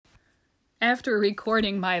After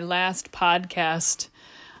recording my last podcast,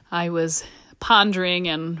 I was pondering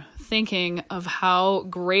and thinking of how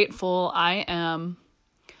grateful I am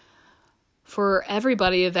for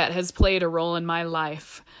everybody that has played a role in my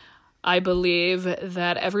life. I believe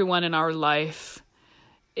that everyone in our life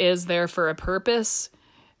is there for a purpose.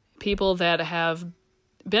 People that have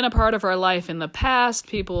been a part of our life in the past,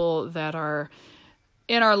 people that are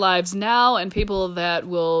in our lives now, and people that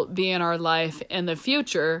will be in our life in the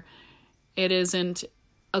future. It isn't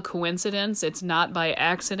a coincidence. It's not by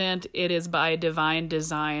accident. It is by divine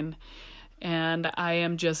design. And I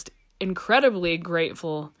am just incredibly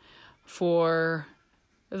grateful for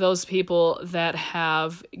those people that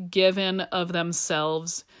have given of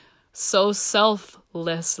themselves so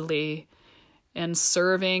selflessly in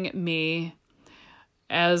serving me.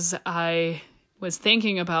 As I was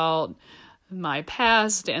thinking about my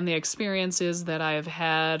past and the experiences that I have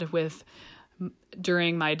had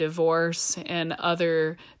during my divorce and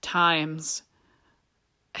other times,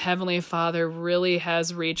 Heavenly Father really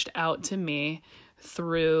has reached out to me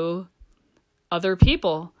through other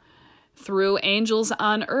people, through angels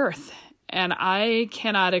on earth, and I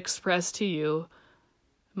cannot express to you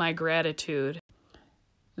my gratitude.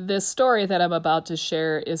 This story that I'm about to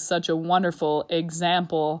share is such a wonderful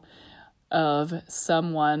example of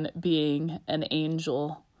someone being an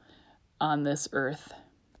angel on this earth.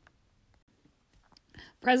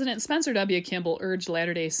 President Spencer W. Kimball urged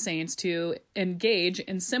Latter-day Saints to engage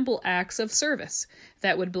in simple acts of service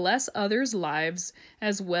that would bless others' lives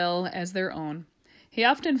as well as their own. He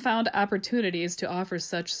often found opportunities to offer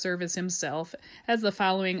such service himself, as the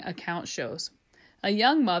following account shows. A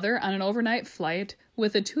young mother on an overnight flight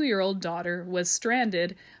with a 2-year-old daughter was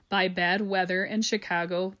stranded by bad weather in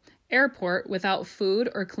Chicago airport without food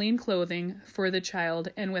or clean clothing for the child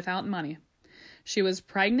and without money. She was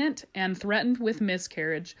pregnant and threatened with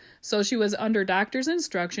miscarriage, so she was under doctor's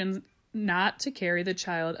instructions not to carry the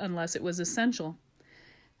child unless it was essential.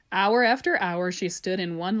 Hour after hour, she stood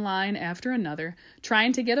in one line after another,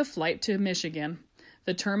 trying to get a flight to Michigan.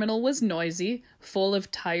 The terminal was noisy, full of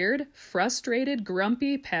tired, frustrated,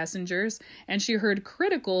 grumpy passengers, and she heard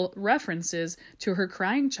critical references to her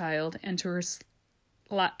crying child and to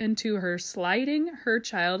her sliding her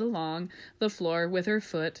child along the floor with her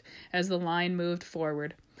foot as the line moved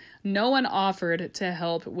forward. No one offered to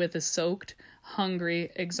help with the soaked,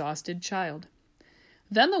 hungry, exhausted child.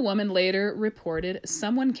 Then the woman later reported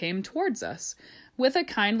someone came towards us with a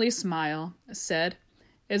kindly smile, said,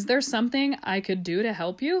 "Is there something I could do to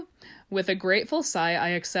help you?" With a grateful sigh, I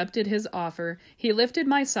accepted his offer. He lifted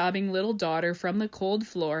my sobbing little daughter from the cold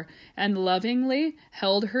floor and lovingly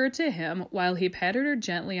held her to him while he patted her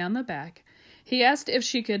gently on the back. He asked if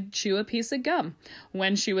she could chew a piece of gum.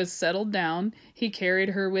 When she was settled down, he carried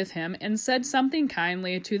her with him and said something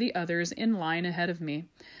kindly to the others in line ahead of me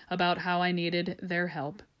about how I needed their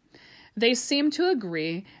help. They seemed to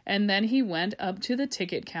agree, and then he went up to the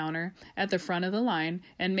ticket counter at the front of the line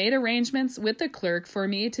and made arrangements with the clerk for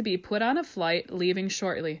me to be put on a flight leaving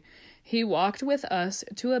shortly. He walked with us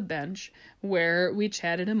to a bench where we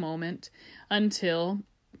chatted a moment until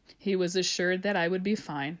he was assured that I would be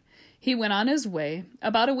fine. He went on his way.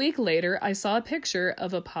 About a week later, I saw a picture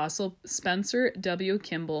of Apostle Spencer W.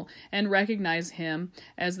 Kimball and recognized him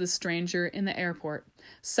as the stranger in the airport.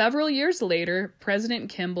 Several years later, President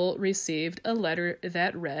Kimball received a letter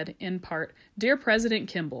that read, in part, "Dear President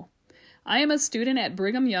Kimball, I am a student at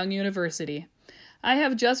Brigham Young University. I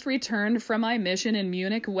have just returned from my mission in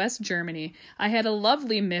Munich, West Germany. I had a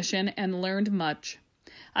lovely mission and learned much.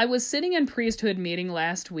 I was sitting in priesthood meeting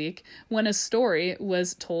last week when a story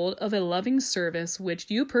was told of a loving service which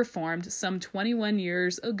you performed some 21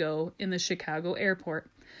 years ago in the Chicago airport.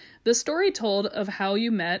 The story told of how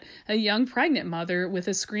you met a young pregnant mother with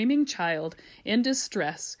a screaming child in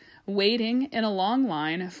distress, waiting in a long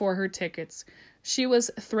line for her tickets. She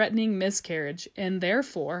was threatening miscarriage and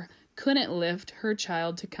therefore couldn't lift her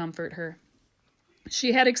child to comfort her.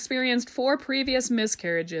 She had experienced 4 previous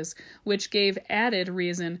miscarriages, which gave added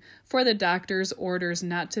reason for the doctor's orders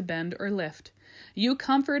not to bend or lift. You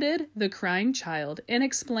comforted the crying child and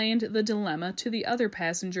explained the dilemma to the other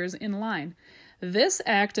passengers in line. This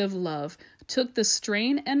act of love took the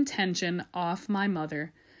strain and tension off my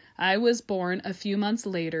mother. I was born a few months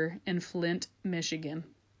later in Flint, Michigan.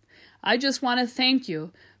 I just want to thank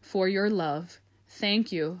you for your love.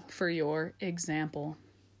 Thank you for your example."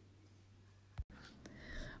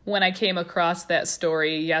 When I came across that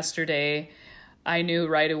story yesterday, I knew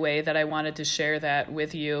right away that I wanted to share that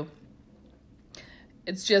with you.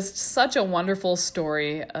 It's just such a wonderful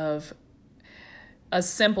story of a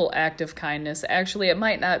simple act of kindness. Actually, it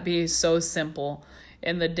might not be so simple.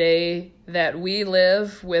 in the day that we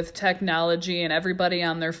live with technology and everybody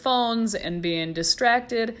on their phones and being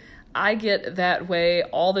distracted. I get that way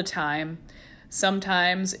all the time.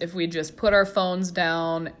 Sometimes if we just put our phones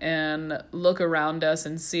down and look around us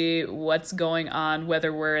and see what's going on,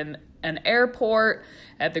 whether we're in an airport,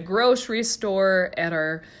 at the grocery store, at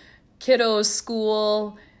our kiddos'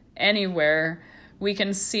 school, anywhere, we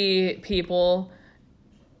can see people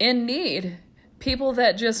in need, people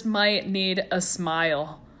that just might need a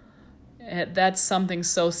smile. That's something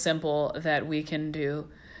so simple that we can do.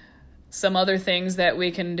 Some other things that we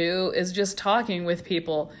can do is just talking with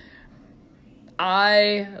people.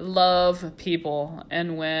 I love people,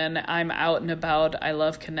 and when I'm out and about, I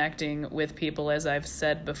love connecting with people, as I've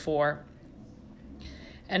said before.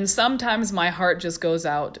 And sometimes my heart just goes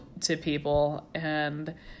out to people,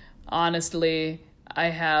 and honestly, I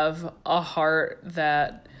have a heart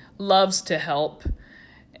that loves to help.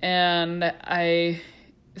 And I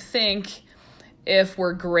think if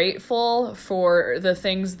we're grateful for the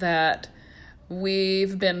things that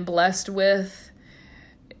we've been blessed with,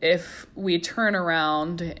 if we turn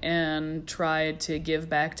around and try to give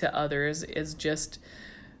back to others, it just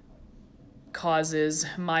causes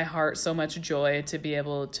my heart so much joy to be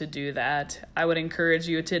able to do that. I would encourage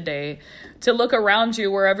you today to look around you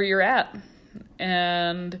wherever you're at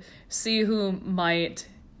and see who might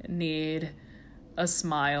need a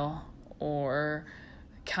smile or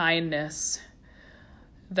kindness.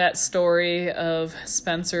 That story of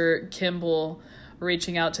Spencer Kimball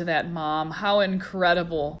reaching out to that mom, how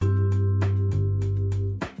incredible.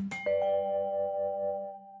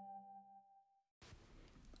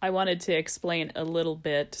 I wanted to explain a little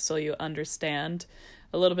bit so you understand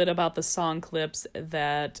a little bit about the song clips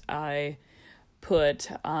that I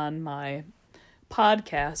put on my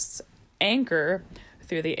podcasts. Anchor,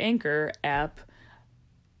 through the Anchor app,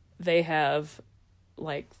 they have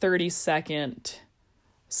like 30-second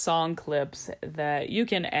song clips that you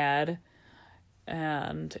can add.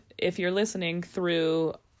 And if you're listening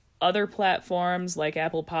through other platforms like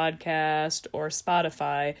Apple Podcast or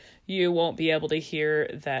Spotify, you won't be able to hear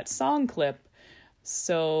that song clip.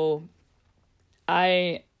 So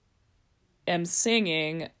I am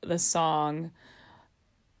singing the song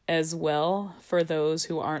as well for those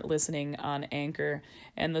who aren't listening on Anchor.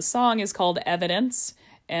 And the song is called Evidence,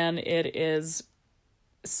 and it is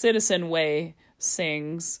Citizen Way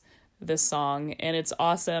sings this song, and it's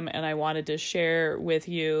awesome, and I wanted to share with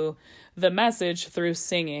you the message through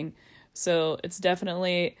singing. So it's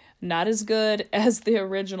definitely not as good as the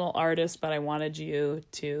original artist, but I wanted you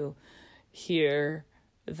to hear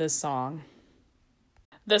the song.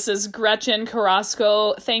 This is Gretchen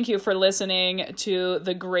Carrasco. Thank you for listening to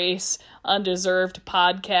the Grace Undeserved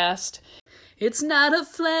podcast. It's not a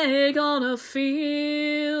flag on a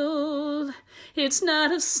field. It's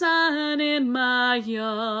not a sign in my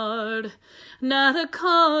yard. Not a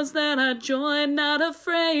cause that I join, not a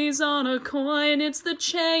phrase on a coin. It's the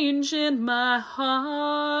change in my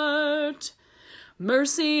heart.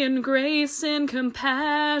 Mercy and grace and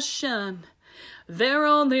compassion, they're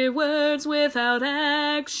only words without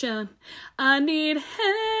action. I need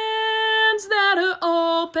hands that are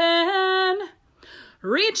open,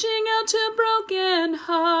 reaching out to broken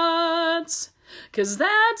hearts. 'Cause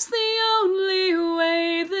that's the only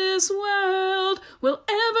way this world will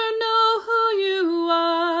ever know who you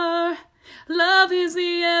are. Love is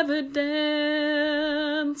the evidence.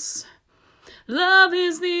 Love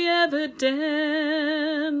is the evidence.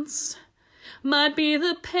 Might be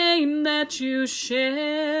the pain that you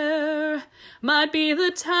share, might be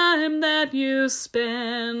the time that you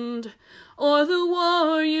spend, or the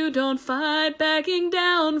war you don't fight, backing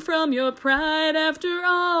down from your pride. After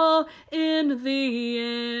all, in the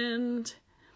end,